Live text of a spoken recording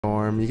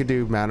Storm. You could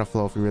do mana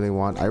flow if you really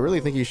want. I really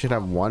think you should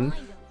have one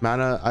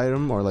mana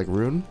item or like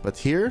rune, but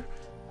here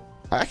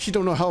I actually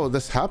don't know how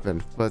this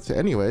happened. But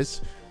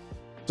anyways,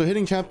 so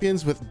hitting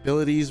champions with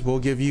abilities will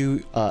give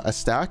you a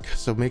stack,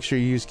 so make sure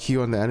you use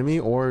Q on the enemy,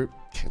 or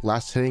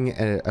last hitting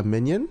a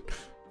minion,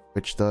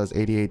 which does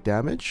 88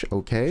 damage.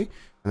 Okay,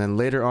 and then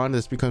later on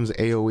this becomes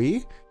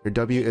AoE. Your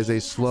W is a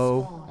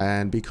slow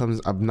and becomes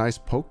a nice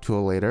poke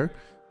tool later.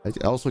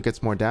 It also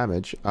gets more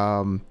damage.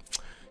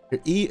 Your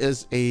E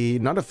is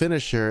not a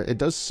finisher. It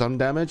does some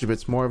damage, but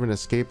it's more of an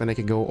escape, and it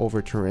can go over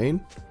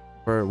terrain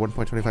for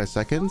 1.25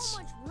 seconds.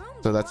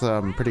 So that's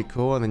pretty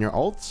cool. And then your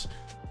ult,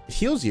 it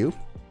heals you.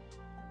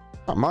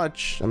 Not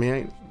much. I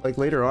mean, like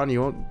later on,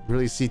 you won't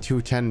really see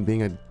 210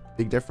 being a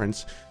big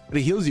difference, but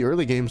it heals you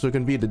early game, so it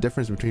can be the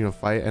difference between a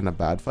fight and a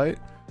bad fight.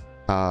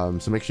 So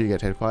make sure you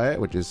get hit by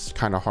it, which is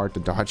kind of hard to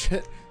dodge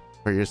it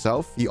for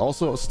yourself. You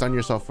also stun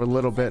yourself for a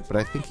little bit, but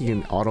I think you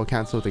can auto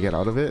cancel to get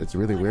out of it. It's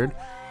really weird,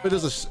 but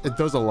it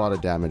does a lot of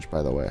damage,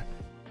 by the way.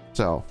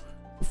 So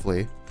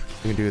hopefully you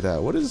can do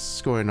that. What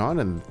is going on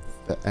in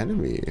the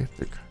enemy?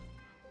 They're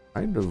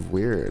kind of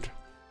weird.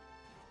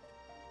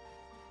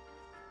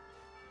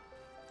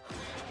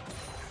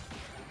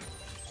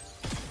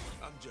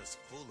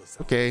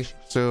 Okay,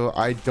 so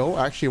I don't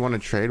actually want to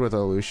trade with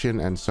Lucian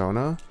and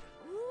Sona.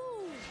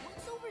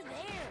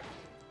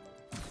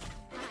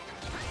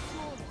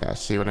 Yeah,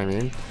 see what I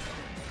mean?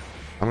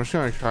 I'm just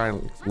gonna try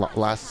and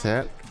last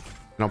hit,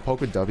 and I'll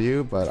poke with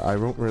W, but I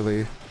won't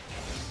really.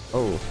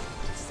 Oh,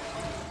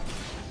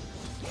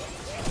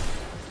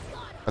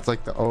 that's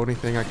like the only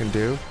thing I can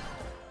do.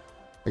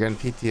 Again,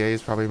 PTA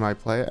is probably my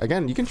play.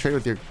 Again, you can trade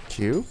with your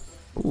Q.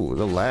 Ooh,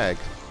 the lag,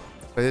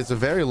 but it's a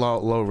very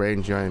low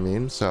range. You know what I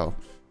mean? So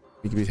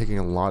you could be taking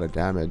a lot of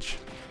damage.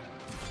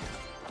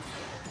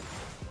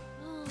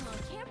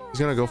 He's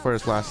gonna go for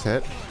his last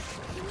hit.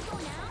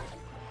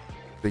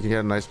 So you can get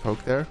a nice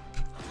poke there.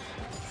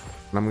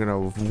 And I'm gonna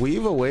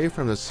weave away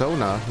from the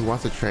Sona who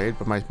wants to trade,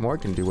 but my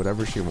Mort can do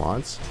whatever she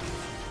wants.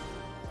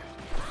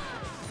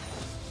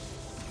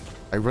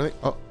 I really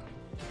oh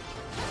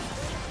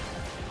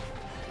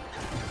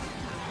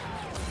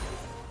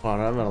on,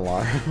 I have an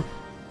alarm.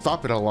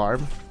 Stop it,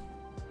 alarm.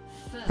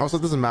 Also,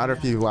 it doesn't matter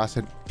if you last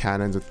hit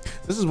cannons.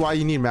 This is why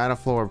you need mana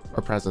flow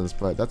or presence,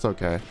 but that's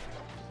okay.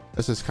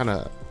 This is kind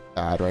of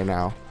bad right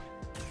now.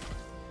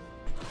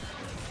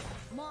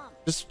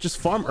 Just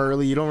farm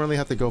early. You don't really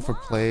have to go for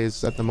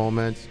plays at the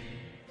moment.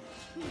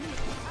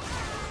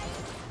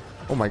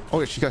 Oh my,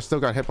 oh, she still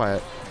got hit by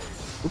it.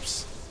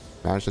 Oops,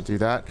 managed to do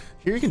that.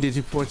 Here you can do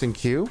 2 points in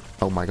Q.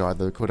 Oh my god,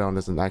 the cooldown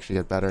doesn't actually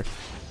get better.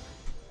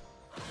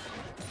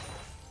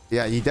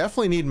 Yeah, you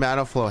definitely need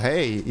mana flow.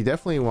 Hey, you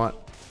definitely want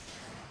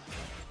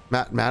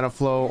mana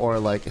flow or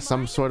like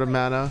some sort of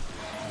mana,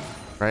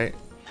 right?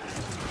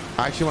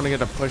 I actually want to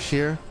get a push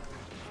here.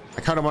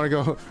 I kind of want to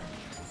go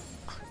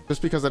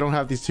just because I don't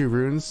have these 2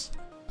 runes.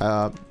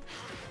 I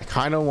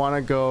kind of want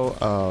to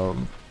go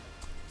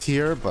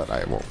tier, but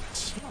I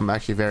won't. I'm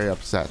actually very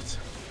upset.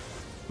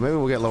 Maybe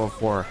we'll get level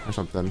 4 or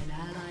something.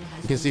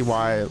 You can see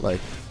why, like,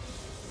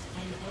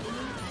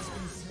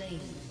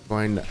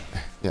 going,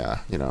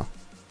 yeah, you know.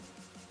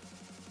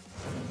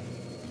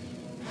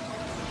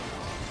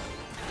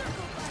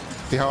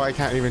 See how I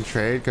can't even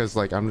trade because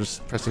like I'm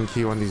just pressing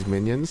Q on these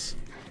minions.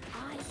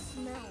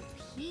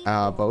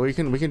 But we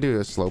can do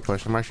a slow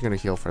push. I'm actually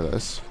gonna heal for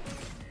this.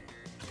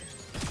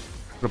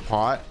 The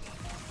pot.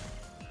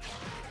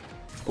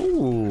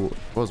 Ooh,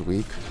 that was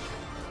weak.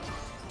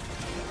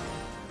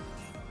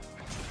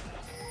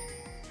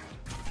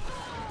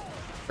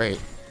 Wait,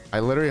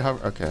 I literally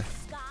hover. Okay,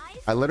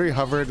 I literally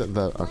hovered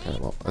the. Okay,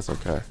 well that's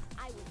okay.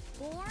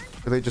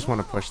 They just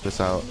want to push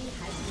this out.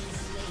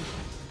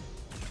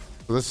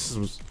 So this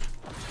is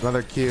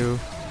another Q.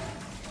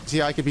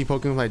 See, I could be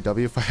poking with my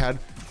W if I had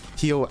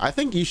heal. I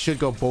think you should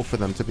go both of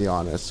them, to be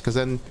honest, because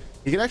then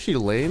you can actually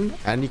lane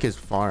and you can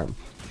farm.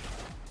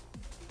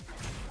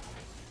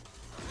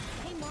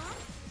 Hey mom,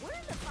 what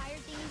are the fire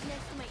things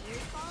next to my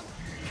ears called?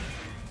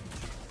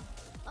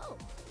 Oh,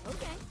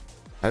 okay.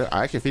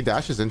 I actually, if he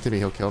dashes into me,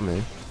 he'll kill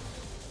me.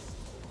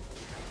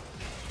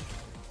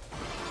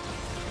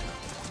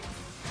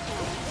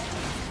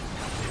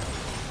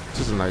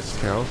 This is a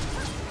nice kill.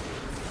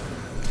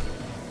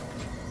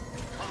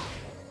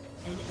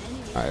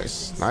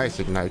 Nice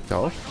ignite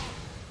though.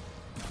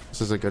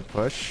 This is a good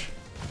push.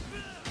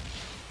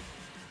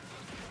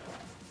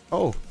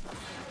 Oh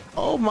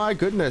my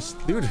goodness,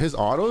 dude, his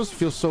autos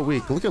feel so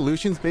weak. Look at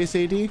Lucian's base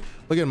AD,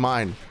 look at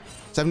mine,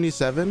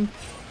 77.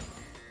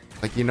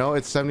 Like, you know,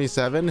 it's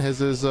 77.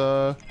 His is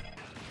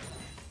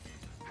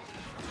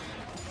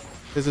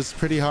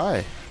pretty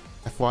high,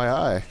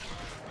 FYI.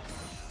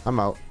 I'm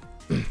out.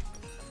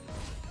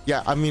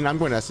 Yeah, I mean, I'm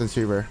going Essence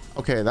Fever.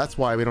 Okay, that's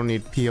why we don't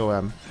need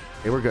POM.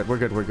 Okay,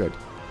 we're good.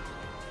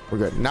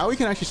 Now we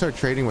can actually start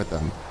trading with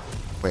them.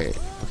 Wait,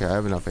 okay, I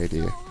have enough AD.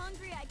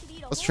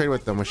 Let's trade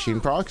with them with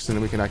Sheen procs, and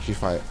then we can actually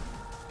fight.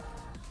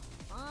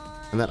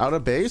 And then out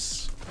of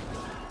base,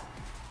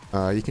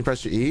 you can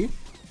press your E.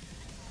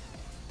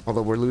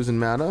 Although we're losing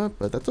mana,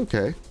 but that's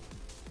okay.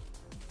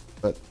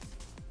 But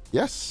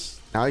yes,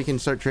 now you can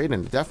start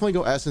trading. Definitely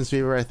go Essence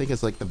Fever. I think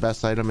it's like the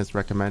best item it's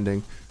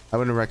recommending. I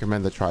wouldn't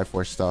recommend the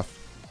Triforce stuff.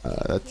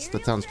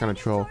 That sounds kind of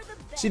troll.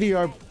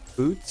 CDR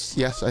boots,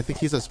 yes, I think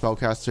he's a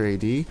spellcaster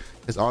AD.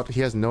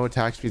 He has no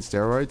attack speed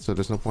steroids, so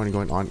there's no point in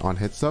going on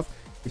hit stuff.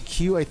 The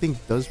Q I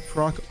think does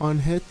proc on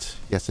hit.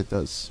 Yes, it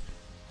does.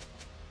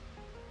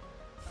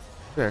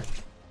 There,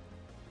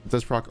 it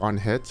does proc on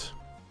hit.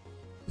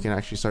 You can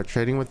actually start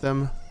trading with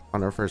them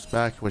on our first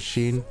back with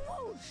Sheen.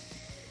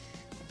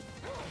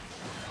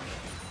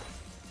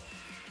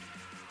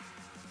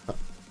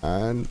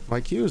 And my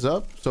Q is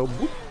up, so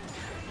whoop.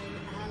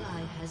 An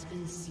ally has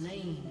been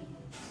slain.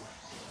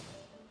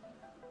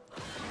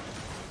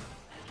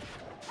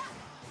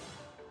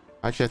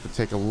 I actually have to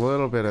take a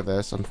little bit of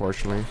this,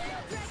 unfortunately.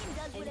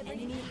 An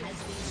enemy has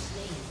been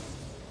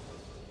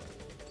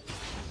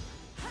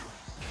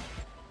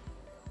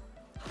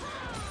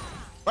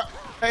slain.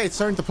 Hey, it's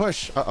starting to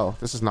push. Uh-oh,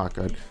 this is not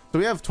good. So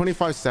we have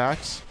 25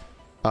 stacks,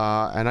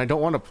 and I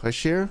don't want to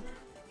push here.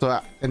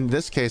 So in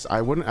this case,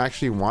 I wouldn't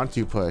actually want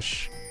to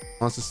push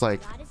unless it's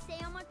like Gotta stay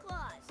on my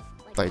claws.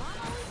 like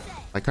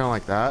kind of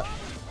like that.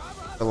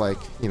 But like,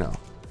 you know,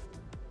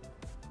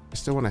 I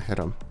still want to hit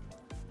him.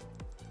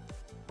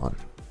 Come on.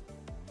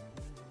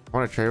 I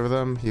want to trade with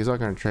him. He's not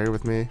going to trade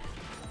with me.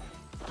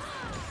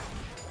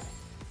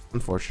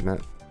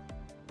 Unfortunate.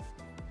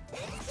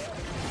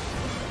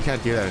 You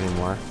can't do that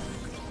anymore.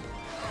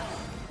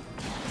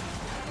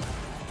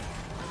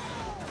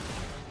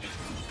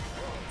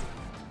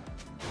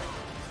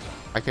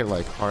 I could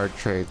like hard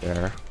trade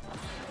there.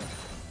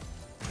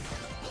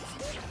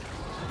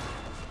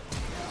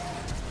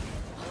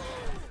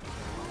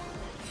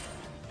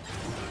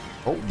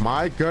 Oh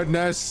my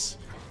goodness.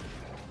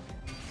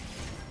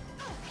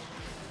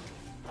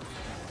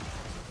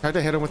 Tried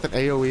to hit him with an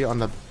AoE on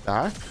the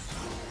back.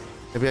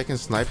 Maybe I can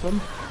snipe him.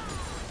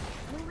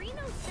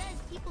 Marino says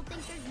people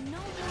think there's no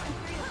more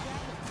Imperial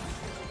dragons.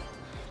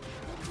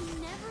 But he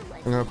never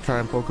lets I'm gonna try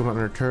and poke him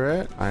under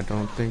turret. I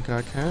don't think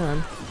I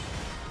can.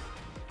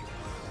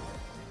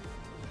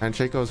 And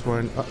Shaco's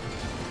going up.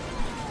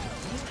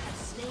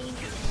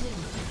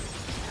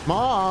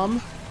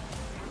 Mom!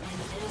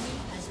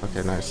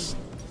 Okay, nice.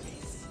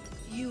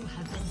 You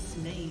have been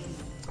slain.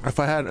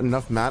 If I had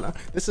enough mana,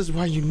 this is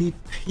why you need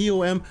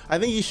POM. I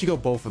think you should go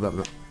both of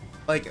them.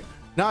 Like,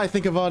 now I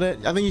think about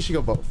it, I think you should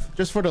go both.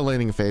 Just for the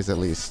laning phase at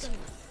least.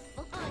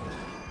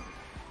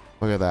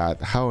 Look at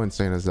that. How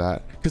insane is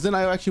that? Because then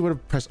I actually would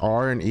have pressed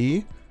R and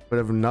E, would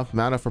have enough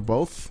mana for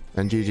both,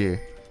 and GG.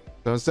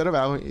 So instead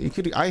of you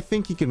could, I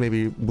think you could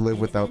maybe live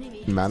without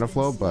mana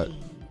flow, but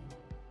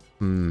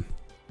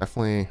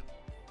definitely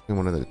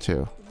one of the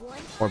two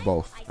or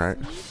both, right?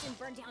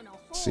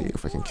 Let's see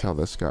if I can kill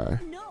this guy.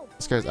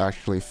 This guy's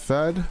actually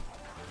fed.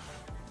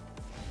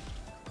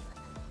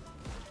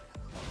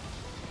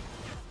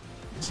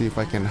 See if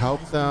I can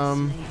help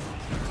them.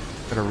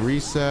 Gonna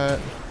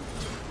reset.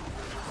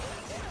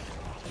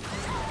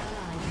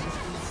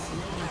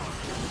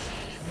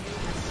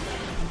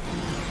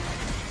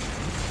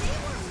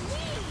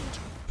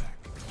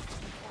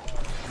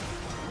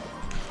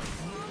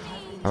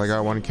 I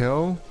got one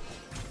kill.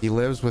 He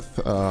lives with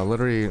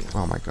literally,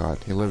 oh my god,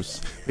 he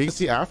lives. But you can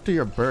see after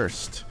your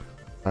burst,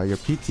 your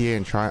PTA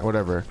and try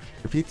whatever,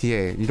 your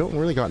PTA, you don't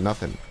really got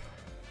nothing.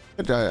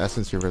 Good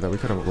essence river that we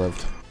could have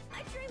lived.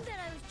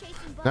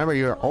 Remember,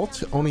 your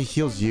ult only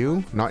heals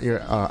you, not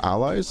your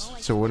allies,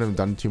 so it wouldn't have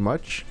done too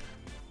much.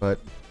 But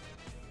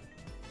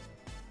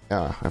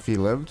yeah, if he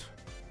lived,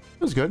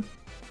 it was good.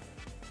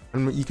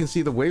 And you can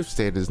see the wave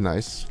state is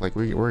nice. Like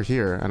we're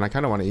here, and I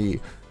kind of want to eat.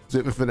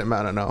 Zip infinite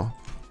mana, no.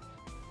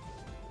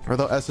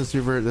 Although essence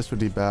reaver, this would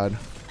be bad.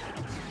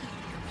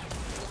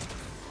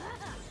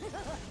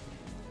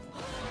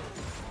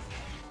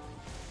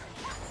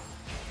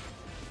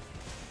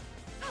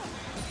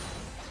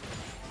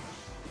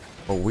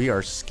 Oh, we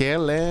are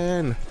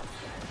scaling.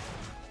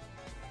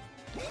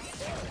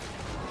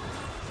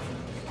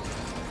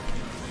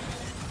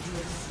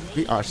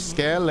 We are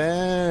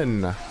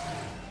scaling. When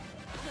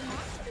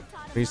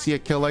you see a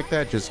kill like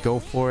that, just go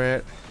for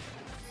it.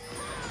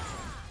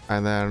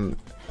 And then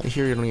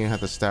here you don't even have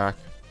to stack.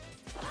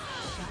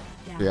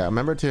 Yeah,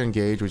 remember to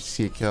engage when you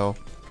see a kill.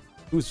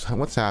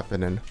 What's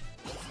happening?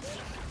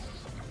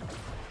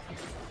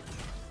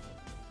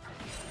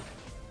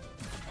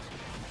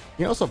 You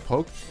can also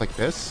poke like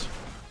this.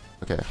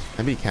 Okay,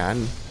 maybe you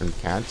can and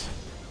can't.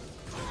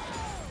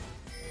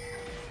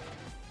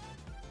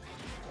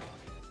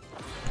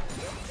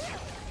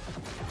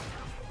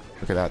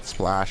 Look at that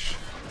splash.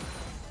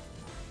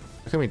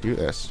 How can we do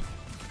this?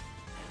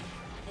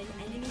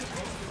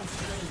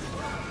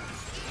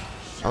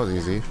 That was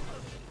easy.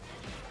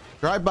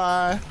 Drive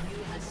by.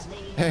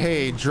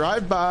 Hey,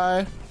 drive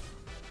by.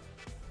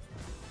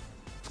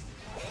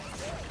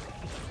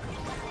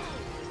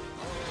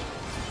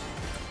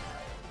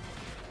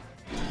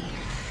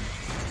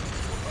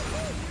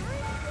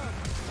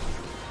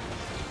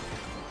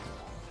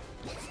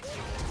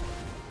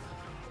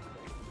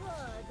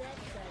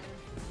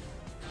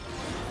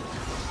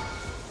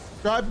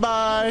 Drive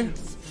by.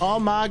 Oh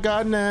my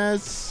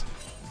goodness.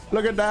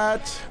 Look at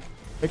that.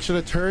 Make sure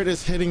the turret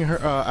is hitting her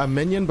a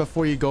minion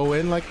before you go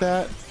in like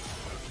that.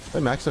 Did I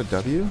max out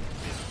W?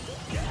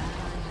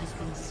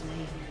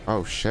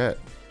 Oh shit.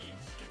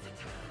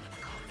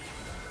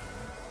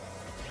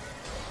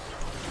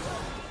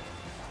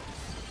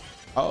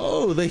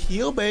 Oh, the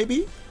heal,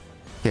 baby.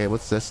 Okay,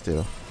 what's this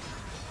do?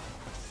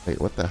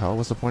 Wait, what the hell?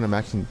 What's the point of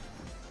maxing?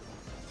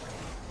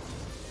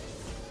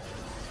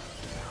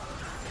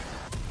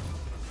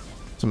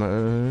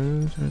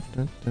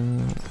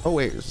 Oh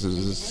wait, this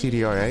is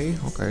CDRA.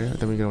 Okay,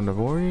 then we go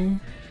Navori.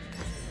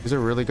 These are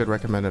really good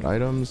recommended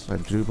items. I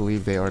do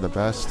believe they are the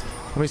best.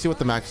 Let me see what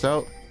the max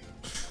out.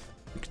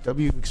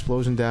 W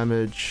explosion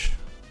damage.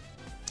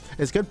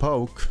 It's good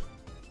poke.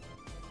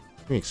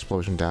 Give me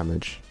explosion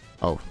damage.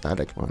 Oh,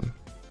 that one.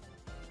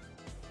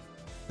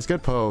 It's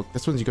good poke.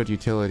 This one's good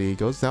utility.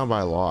 Goes down by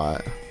a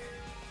lot.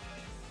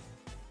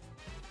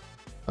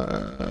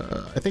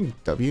 I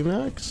think W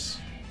max.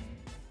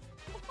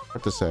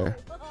 Hard to say.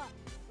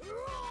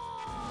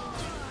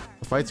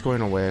 The fight's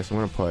going away, so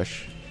I'm gonna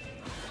push. An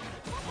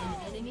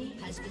enemy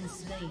has been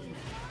slain.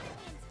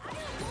 I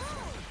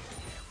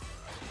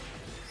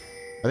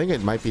think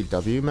it might be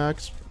W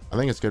max. I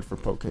think it's good for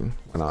poking.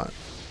 Why not?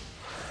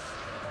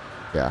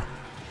 Yeah.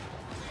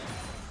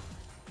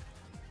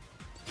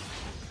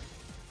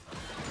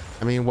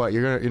 I mean, what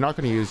you're not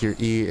gonna use your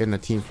E in a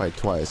team fight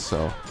twice,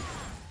 so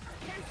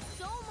There's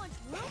so much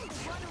room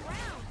to run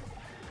around.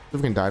 if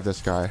we can dive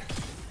this guy.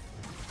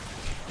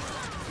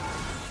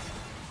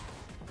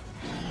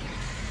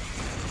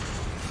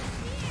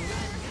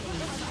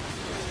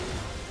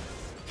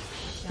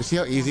 You see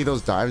how easy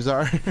those dives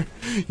are?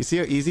 You see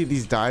how easy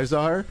these dives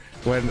are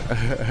when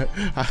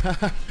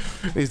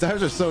these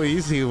dives are so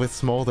easy with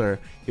Smolder.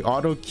 You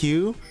auto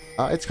Q.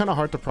 It's kind of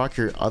hard to proc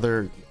your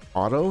other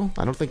auto.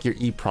 I don't think your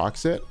E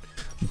procs it,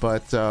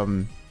 but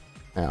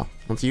yeah.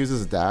 Once he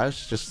uses a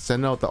dash, just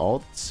send out the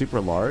ult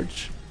super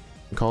large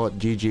and call it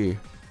GG.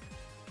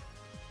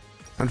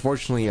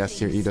 Unfortunately, yes,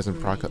 your E doesn't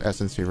proc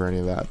Essence Fever or any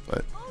of that,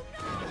 but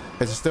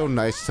it's still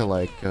nice to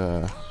like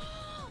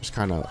just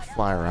kind of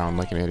fly around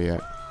like an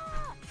idiot.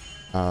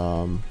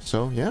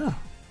 So yeah,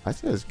 I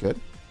think it's good.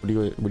 What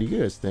do you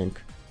guys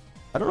think?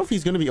 I don't know if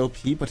he's gonna be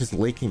OP, but his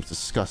late game's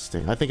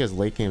disgusting. I think his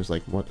late game's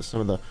like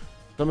some of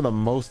the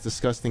most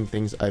disgusting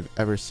things I've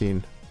ever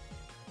seen.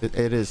 It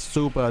is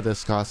super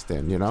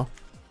disgusting, you know.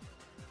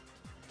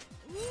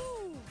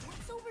 Ooh,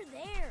 what's over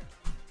there?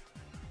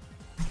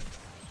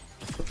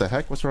 What the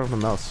heck? What's wrong with the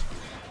mouse?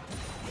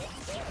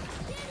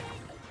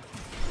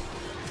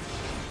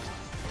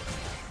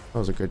 That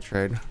was a good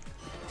trade.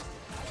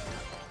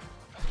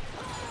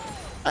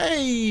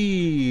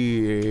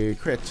 Hey,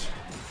 crit.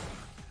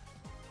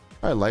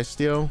 Alright,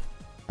 lifesteal.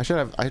 I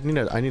need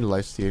a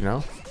lifesteal, you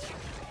know?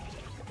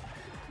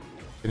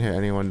 Didn't hit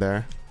anyone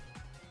there.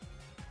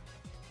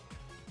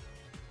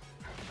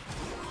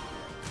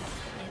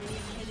 Enemy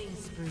killing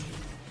spree.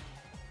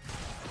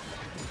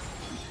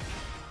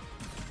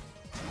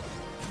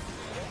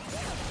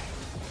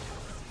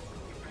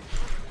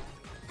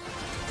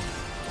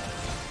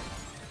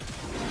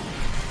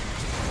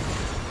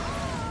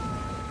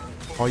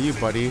 Oh, you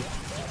buddy.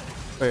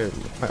 Wait,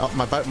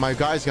 my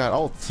guy's got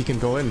ults. He can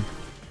go in.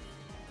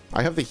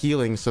 I have the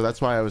healing, so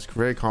that's why I was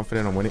very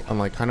confident on winning. On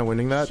like kind of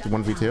winning that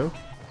 1v2.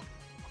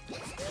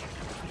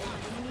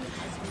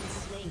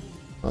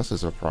 This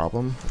is a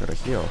problem. I gotta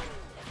heal.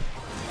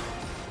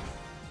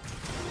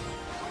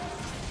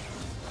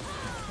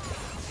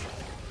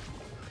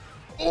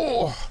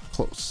 Oh,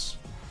 close.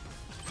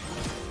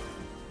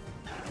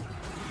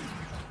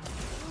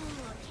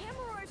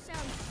 Camera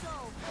sounds so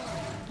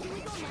fun. Can we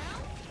go now?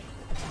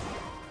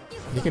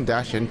 He can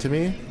dash into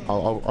me.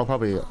 I'll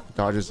probably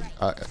dodge his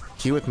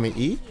Q with my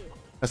E.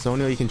 That's the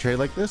only way you can trade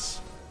like this.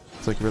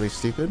 It's like really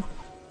stupid.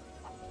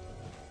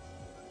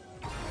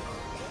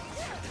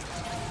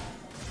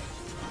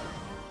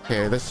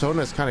 Okay, this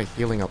Sona is kind of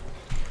healing up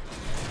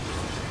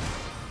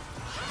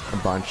a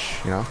bunch,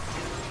 you know.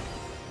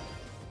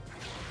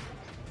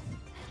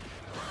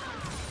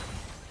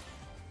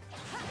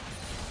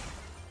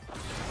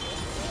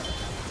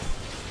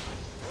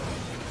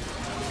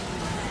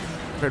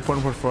 Trade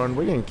 1.4.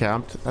 We're getting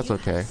camped. That's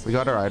okay. We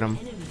got our item.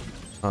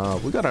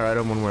 We got our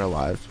item when we're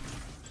alive.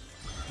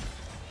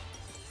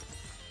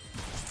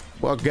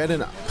 Well, getting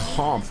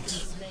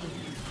comped.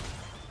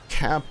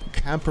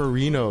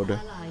 Camperinoed.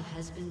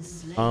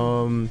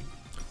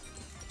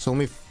 So let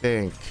me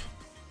think.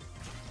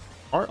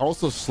 Art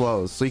also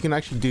slows, so you can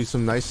actually do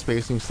some nice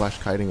spacing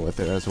slash kiting with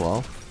it as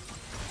well.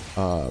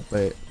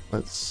 But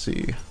let's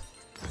see.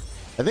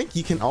 I think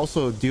you can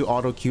also do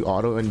auto Q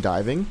auto and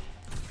diving.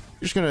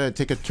 You're just gonna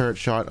take a turret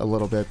shot a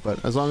little bit,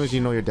 but as long as you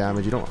know your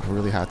damage, you don't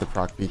really have to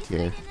proc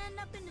BTA,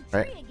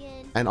 right?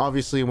 And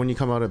obviously, when you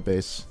come out of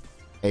base,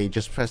 hey,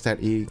 just press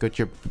that E, get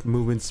your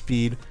movement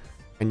speed,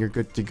 and you're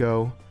good to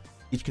go.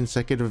 Each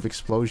consecutive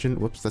explosion,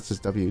 whoops, that's his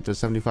W, does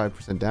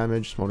 75%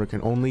 damage. Smolder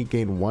can only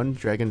gain one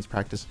Dragon's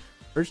Practice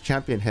first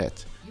champion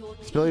hit.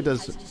 This ability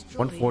does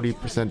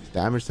 140%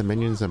 damage to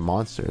minions and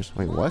monsters.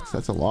 Wait, what?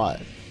 That's a lot.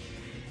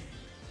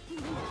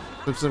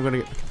 Oops, I'm gonna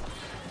get...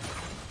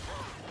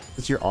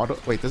 It's your auto.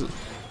 Wait, does it?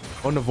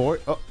 Oh, Navori.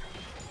 Oh,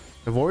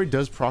 Navori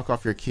does proc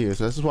off your Q.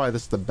 So this is why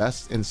this is the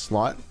best in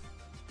slot.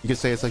 You could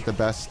say it's like the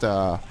best.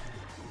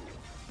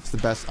 It's the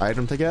best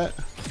item to get.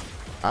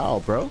 Ow,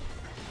 bro.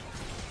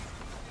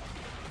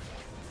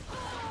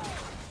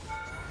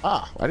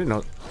 Ah, I didn't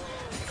know.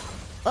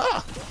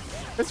 Ah,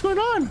 what's going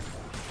on?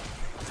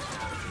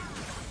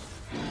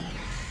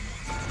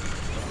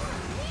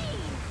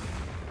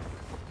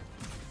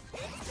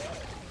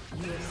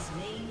 You have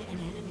slain an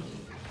enemy.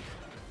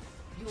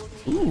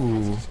 Your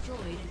Ooh. has destroyed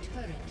a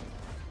turret.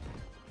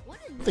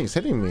 Something's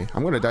hitting me.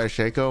 I'm gonna die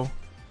Shaco.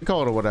 You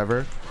call it or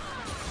whatever.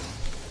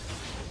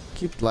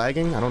 Keep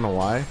lagging. I don't know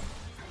why.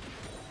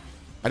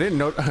 I didn't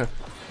know.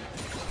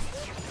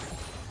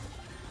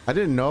 I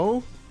didn't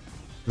know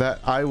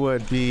that I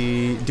would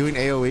be doing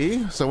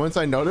AoE. So once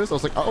I noticed, I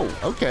was like, oh,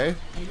 okay.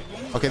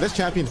 Okay, this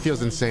champion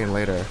feels insane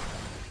later.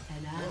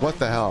 What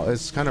the hell?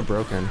 It's kind of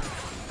broken.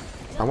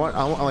 I want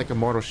like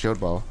Immortal Shield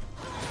Bow.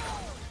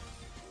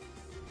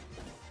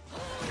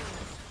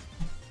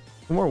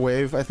 One more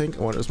wave, I think.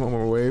 I want just one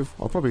more wave.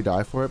 I'll probably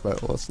die for it,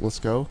 but let's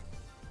go.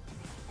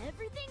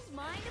 Everything's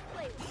mine to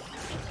play with.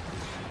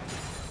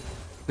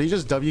 So you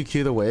just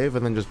WQ the wave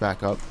and then just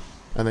back up,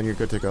 and then you're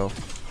good to go.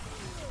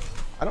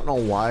 I don't know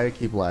why I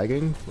keep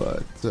lagging,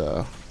 but An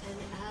ally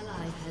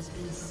has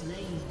been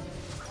slain.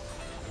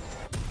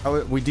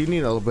 we do need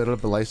a little bit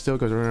of the lifesteal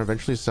because we're gonna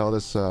eventually sell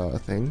this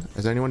thing.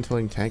 Is anyone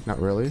feeling tank?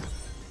 Not really.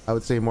 I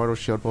would say Immortal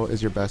Shield Bolt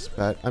is your best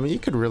bet. I mean, you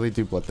could really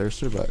do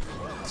Bloodthirster, but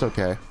it's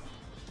okay.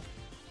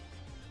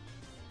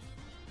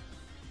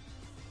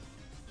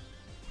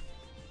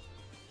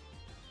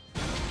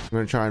 I'm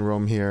gonna try and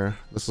roam here.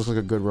 This looks like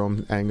a good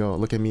roam angle.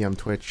 Look at me, I'm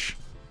Twitch.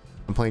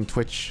 I'm playing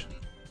Twitch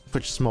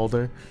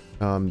Smolder.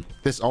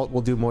 This ult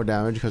will do more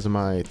damage because of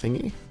my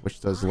thingy,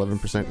 which does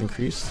 11%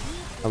 increase.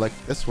 I like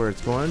this where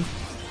it's going.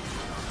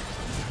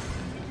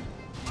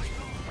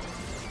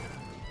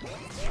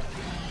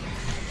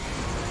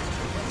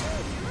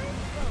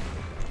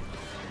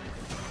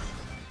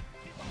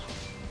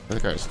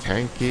 That guy's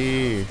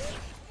tanky.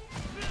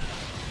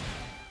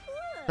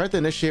 Tried to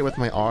initiate with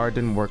my R,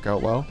 didn't work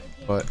out well,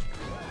 but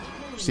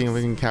seeing if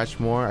we can catch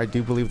more. I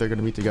do believe they're going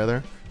to be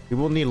together. We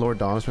will need Lord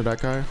Doms for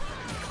that guy.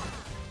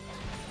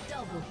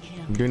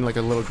 I'm doing like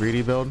a little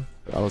greedy build,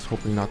 but I was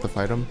hoping not to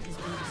fight him.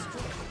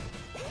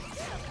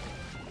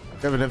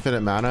 We have an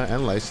infinite mana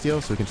and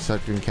lifesteal, so we can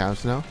start doing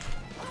camps now.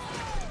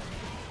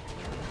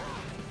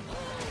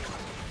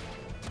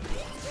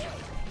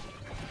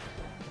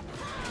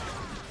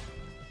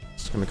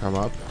 It's gonna come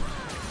up.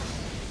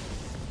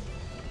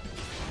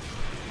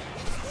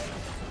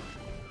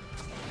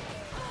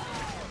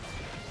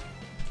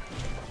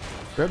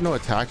 We have no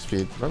attack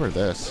speed. Remember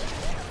this.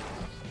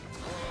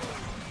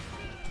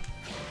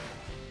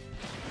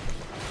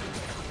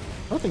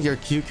 I don't think your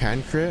Q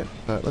can crit,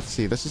 but let's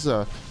see. This is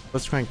a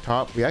let's crank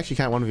top. We actually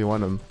can't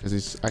 1v1 him because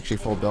he's actually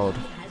full build.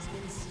 Has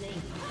been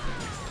slain.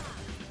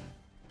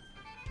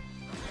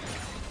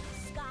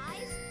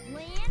 Skies,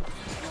 land,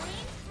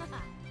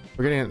 flame.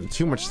 We're getting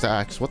too much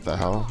stacks. What the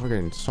hell? We're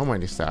getting so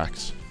many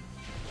stacks.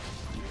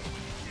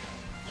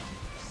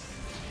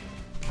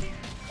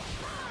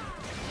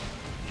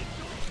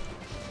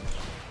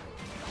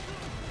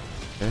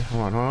 Okay,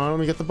 hold on. Let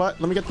me get the butt.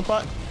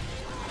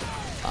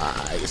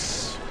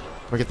 Nice.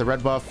 We get the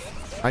red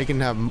buff. Now you can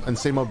have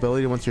insane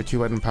mobility once your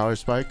 2-item power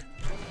spike.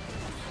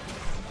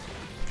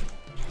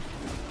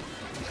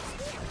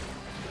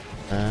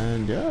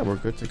 And yeah, we're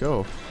good to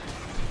go.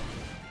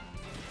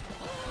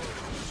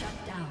 Shut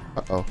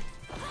down.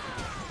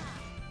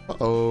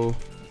 Uh-oh.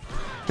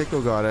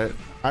 Pico got it.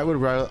 I would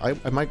rather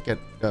I might get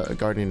a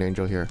Guardian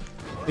Angel here.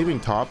 Leaving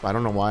top. I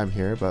don't know why I'm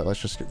here, but let's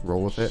just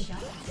roll with it.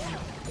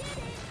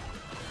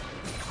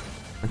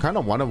 I kind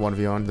of want a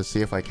 1v1 to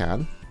see if I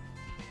can.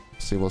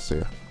 See, we'll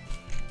see.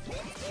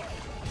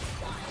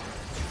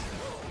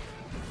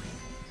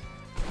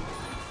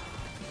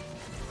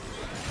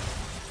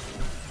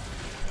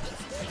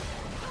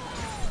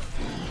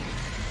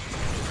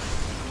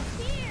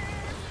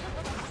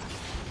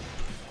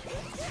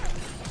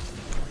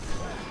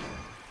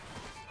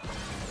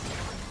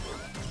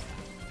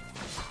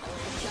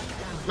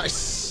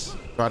 Nice.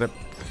 Got it.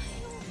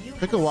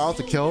 Took a while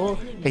to kill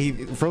a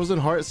Frozen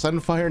Heart,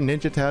 Sunfire,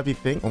 Ninja Tabby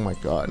thing. Oh my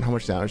god, how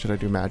much damage should I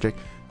do magic?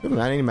 We haven't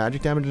had any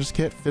magic damage in this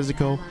kit.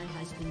 Physical.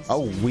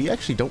 Oh, we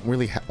actually don't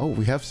really have... Oh,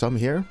 we have some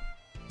here.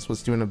 This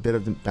was doing a bit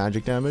of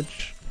magic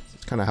damage.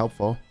 It's kind of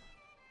helpful.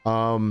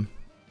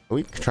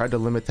 We tried to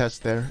limit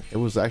test there. It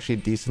was actually a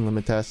decent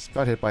limit test.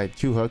 Got hit by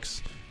 2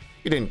 hooks.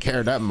 We didn't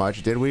care that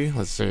much, did we?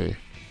 Let's see.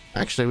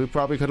 Actually, we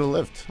probably could have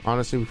lived.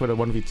 Honestly, we put a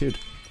 1v2'd.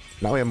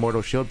 Now we have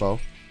Mortal Shield Bow.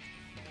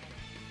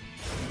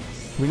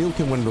 We knew we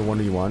can win the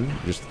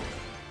 1v1. Just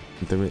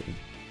didn't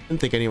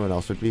think anyone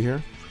else would be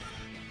here.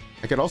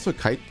 I could also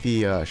kite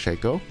the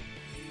Shaco.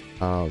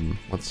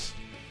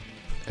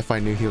 If I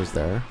knew he was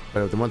there.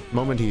 But at the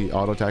moment he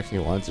auto attacks me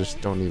once,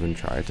 just don't even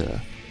try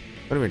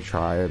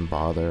and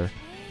bother.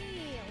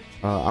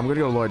 I'm gonna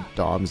go Lord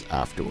Doms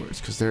afterwards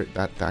because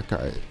that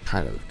guy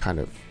kind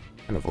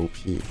of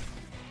OP. We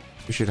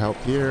should help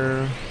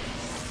here.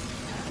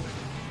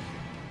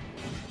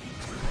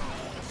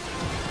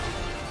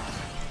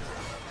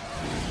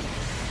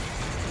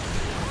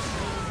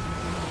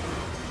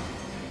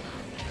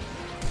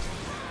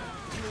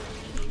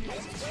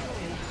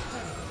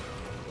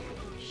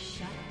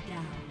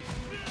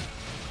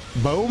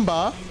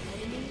 Bomba.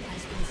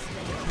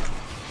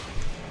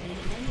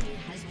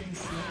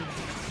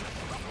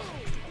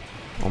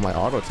 Oh, my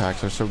auto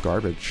attacks are so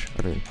garbage.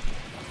 I mean,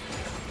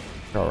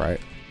 all right.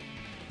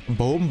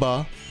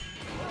 Bomba.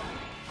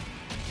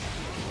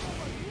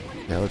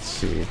 Yeah, let's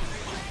see.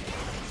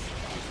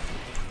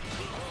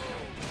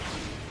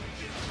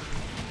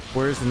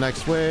 Where's the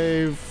next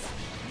wave?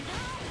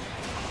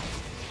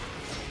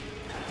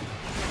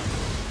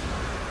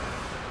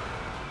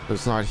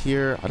 It's not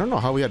here. I don't know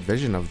how we had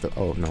vision of the...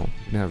 Oh, no.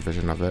 We didn't have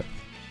vision of it.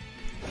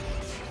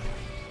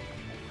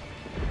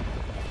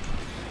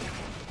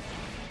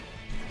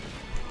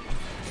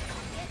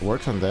 It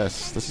works on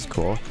this. This is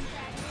cool.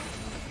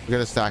 Look at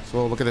the stacks.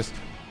 Well, look at this.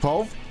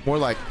 12? More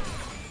like...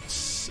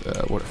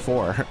 what?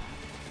 4.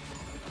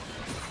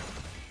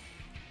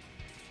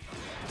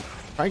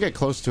 Try and get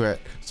close to it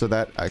so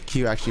that a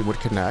Q actually would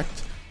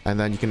connect. And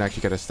then you can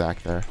actually get a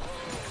stack there.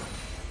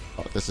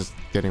 Oh, this is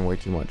getting way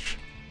too much.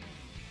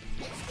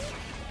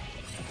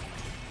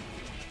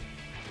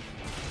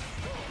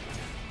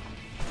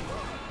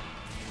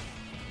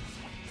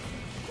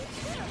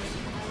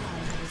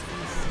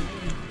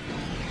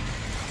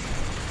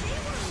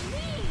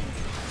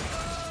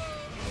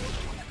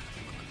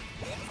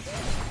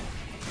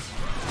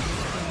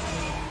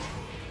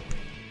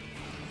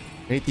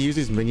 I need to use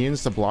these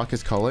minions to block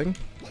his culling.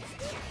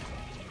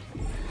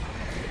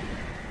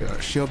 Yeah,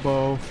 shield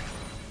bow.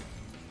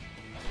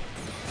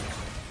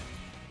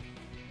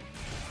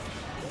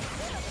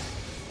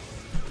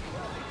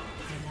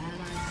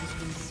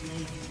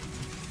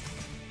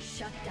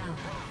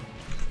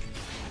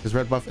 His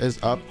red buff is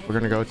up. We're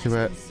gonna go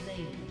to it.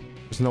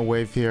 There's no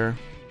wave here.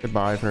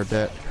 Goodbye for a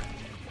bit.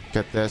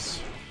 Get this.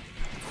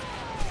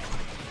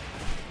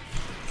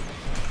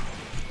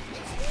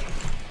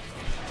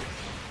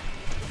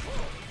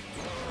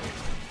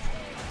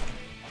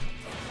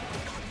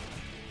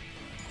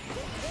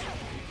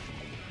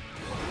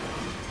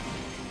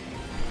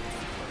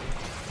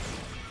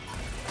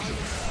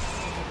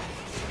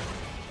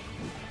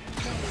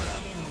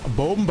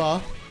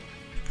 Bomba.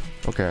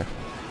 Okay.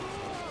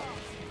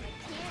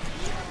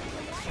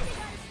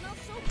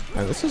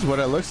 And this is what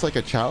it looks like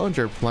a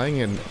challenger playing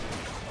in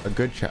a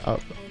good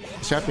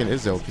champion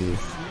is OP.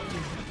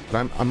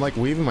 But I'm like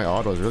weaving my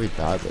autos really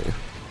badly.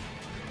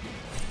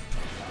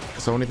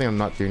 It's the only thing I'm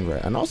not doing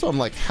right. And also I'm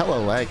like hella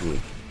laggy.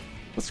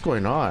 What's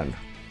going on?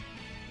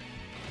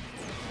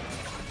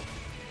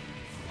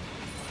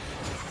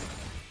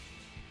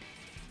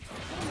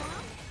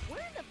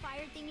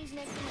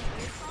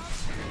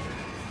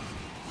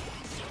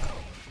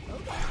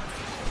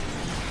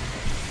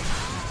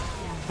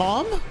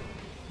 Mom?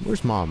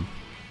 Where's mom?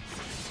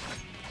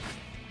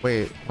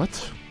 Wait,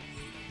 what?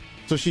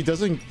 So she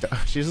doesn't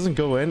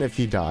go in if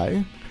you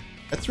die?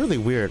 That's really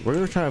weird.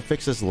 We're trying to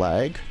fix this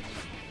lag.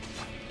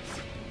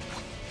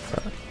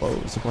 Oh,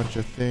 there's a bunch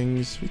of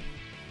things. There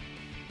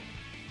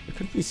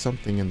could be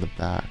something in the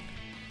back.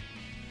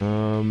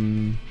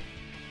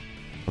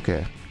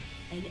 Okay.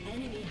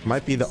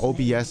 Might be the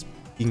OBS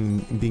being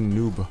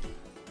noob.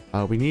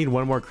 We need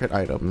one more crit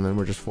item and then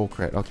we're just full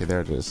crit. Okay, there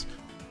it is.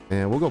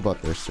 And we'll go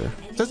Bloodthirster.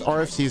 It says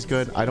RFC is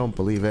good. I don't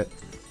believe it.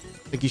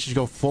 I think you should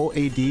go full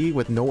AD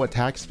with no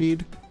attack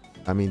speed.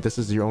 I mean, this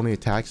is your only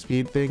attack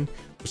speed thing.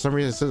 For some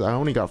reason, it says I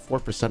only got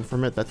 4%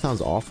 from it. That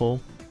sounds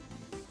awful.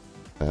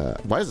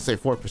 Why does it say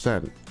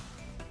 4%?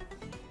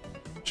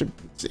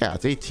 Yeah,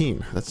 it's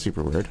 18. That's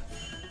super weird.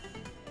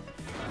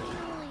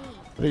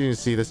 I didn't even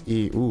see this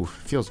E. Ooh,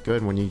 feels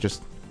good when you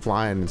just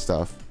flying and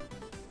stuff.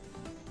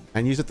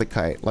 And use it to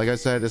kite. Like I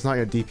said, it's not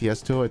your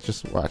DPS tool. It's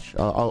just watch.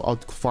 I'll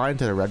fly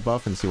into the red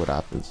buff and see what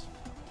happens.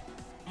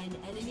 An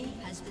enemy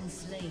has been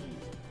slain.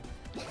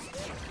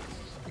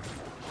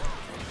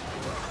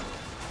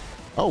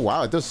 Oh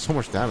wow, it does so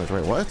much damage.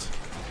 Wait, what?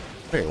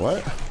 Wait,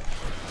 what?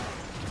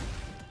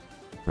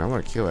 I'm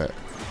gonna kill it.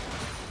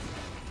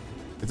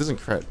 It doesn't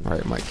crit.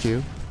 Alright, my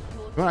Q.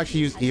 I'm gonna actually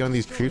use E on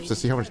these creeps to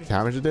see how much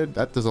damage it did.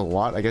 That does a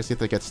lot. I guess you have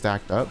to get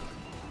stacked up.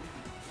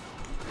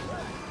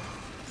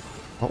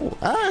 Oh,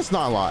 it's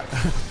not a lot.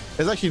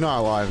 It's actually not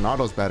a lot. An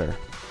auto's better.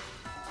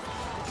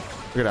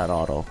 Look at that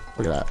auto.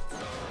 Look at that.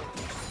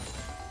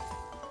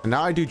 And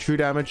now I do true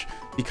damage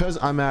because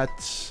I'm at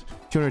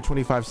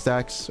 225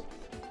 stacks.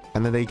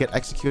 And then they get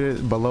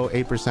executed below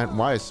 8%.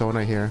 Why is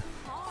Sona here?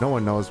 No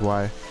one knows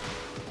why.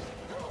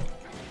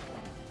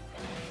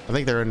 I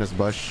think they're in this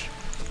bush.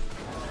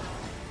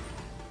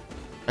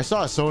 I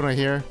saw a Sona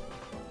here.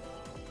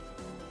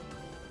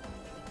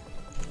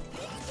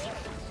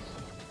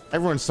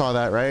 Everyone saw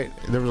that, right?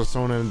 There was a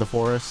Sona in the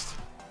forest.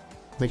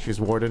 I think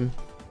she's Warden.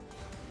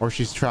 Or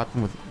she's trapped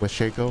with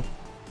Shaco.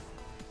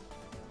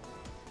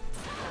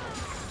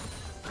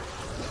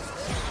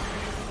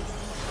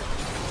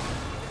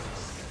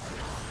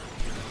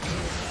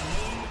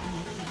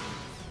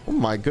 Oh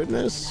my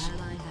goodness.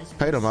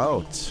 Kite him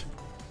out.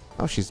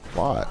 Oh, she's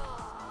bought.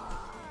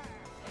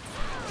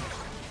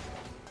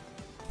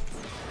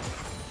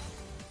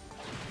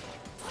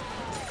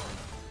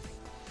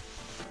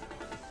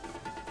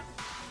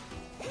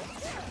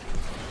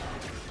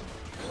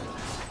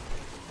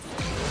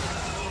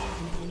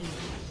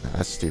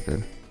 That's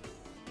stupid.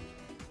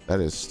 That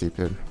is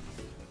stupid.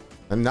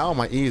 And now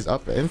my E is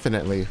up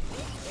infinitely.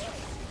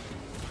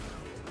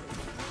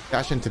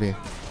 Dash into me.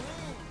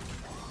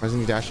 Why isn't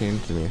he dashing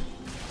into me?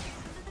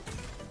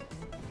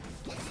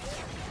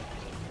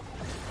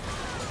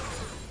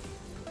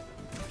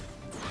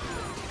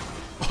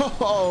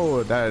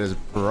 Oh, that is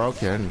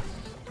broken.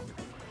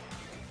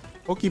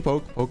 Pokey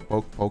poke, poke,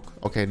 poke, poke.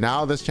 Okay,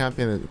 now this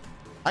champion is...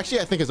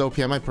 Actually, I think it's OP.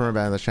 I might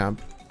permaban this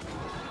champ.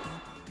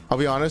 I'll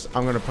be honest,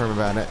 I'm gonna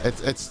permaban it.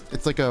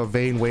 It's like a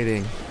vein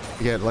waiting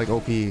to get like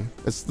OP.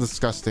 It's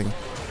disgusting.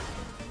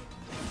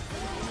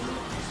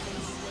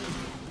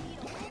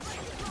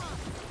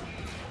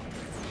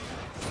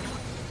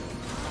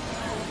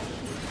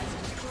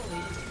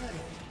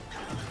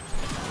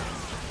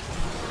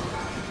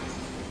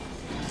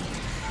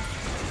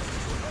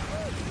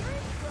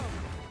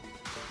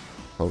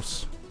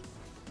 Close.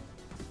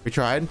 We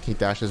tried. He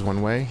dashes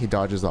one way. He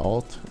dodges the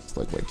ult. It's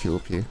like way too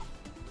OP.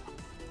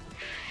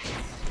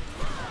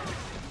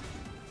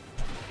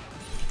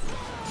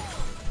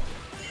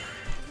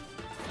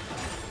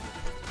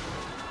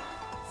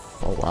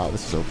 Oh wow,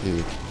 this is OP.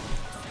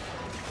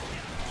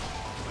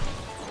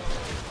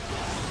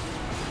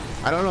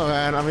 I don't know,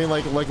 man. I mean,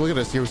 like look at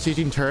this. You're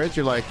sieging turrets.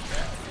 You're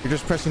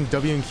just pressing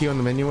W and Q on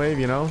the menu wave,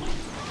 you know?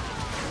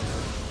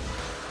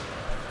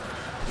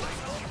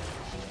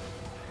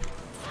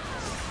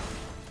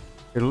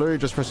 You're literally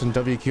just pressing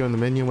WQ on the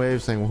menu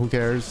wave, saying, well, who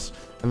cares?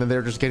 And then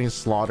they're just getting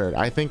slaughtered.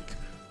 I think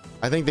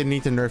they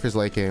need to nerf his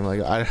late game.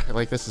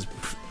 Like this is...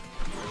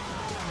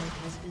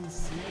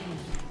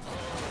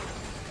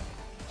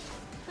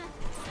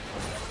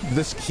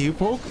 This Q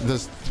poke,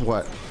 this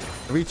what?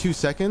 Every 2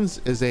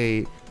 seconds is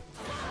a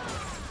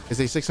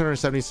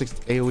 676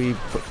 AoE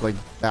like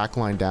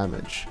backline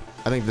damage.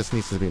 I think this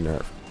needs to be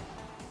nerfed.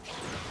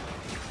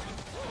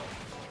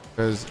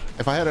 Because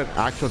if I had an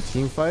actual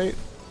team fight,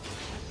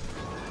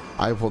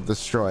 I will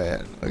destroy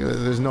it. Like,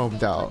 there's no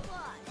doubt.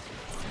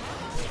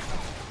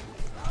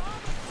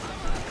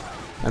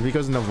 And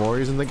because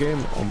Navori's in the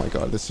game, oh my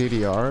god, the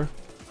CDR.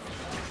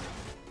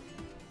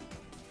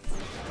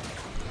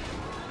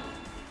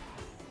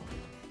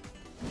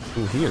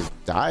 Ooh, he is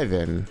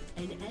diving.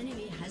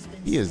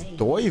 He is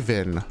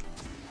diving.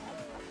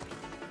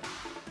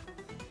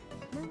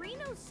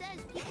 Marino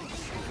says people think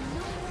there's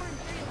no more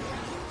Imperial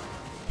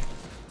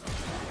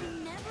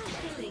never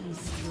Killing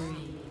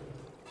spree.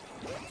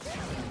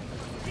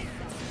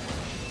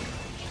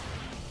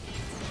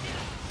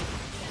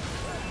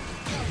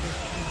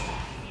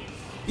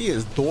 He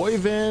is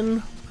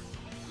diving.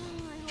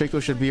 Draco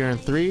should be here in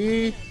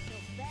 3,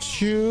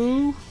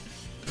 2,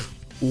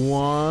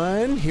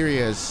 1. Here he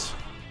is.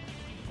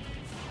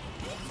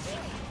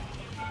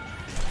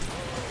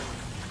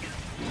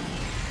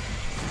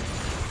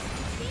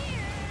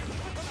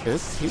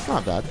 He's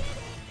not bad.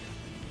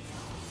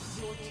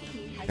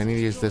 I need to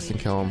use this and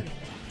kill him.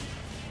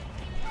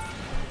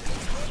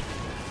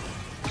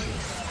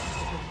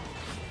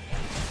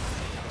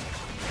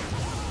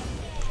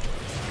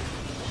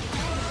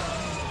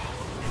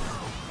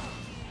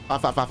 Flap,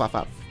 flap, flap, flap,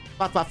 flap.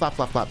 Flap, flap, flap,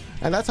 flap, flap.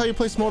 And that's how you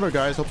play Smolder,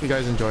 guys. Hope you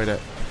guys enjoyed it.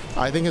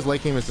 I think his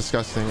late game is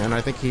disgusting, and I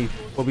think he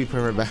will be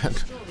perma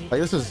banned. Like,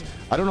 this is...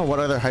 I don't know what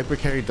other hyper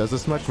carry does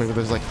this much. Maybe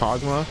there's like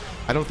Kog'Maw.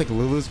 I don't think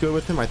Lulu's good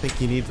with him. I think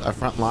he needs a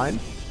front line.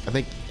 I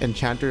think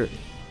Enchanter...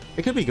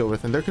 It could be good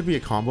with him. There could be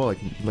a combo like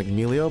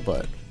Melio,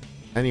 but...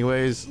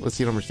 Anyways, let's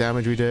see how much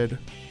damage we did.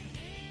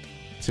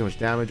 Let's see how much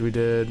damage we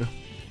did.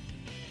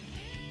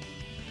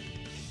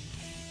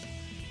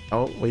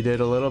 Oh, we did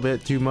a little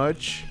bit too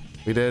much.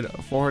 We did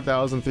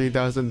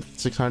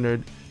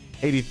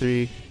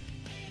 3,683.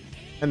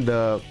 And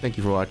thank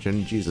you for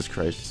watching. Jesus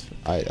Christ.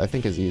 I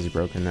think his E is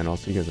broken, and I'll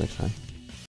see you guys next time.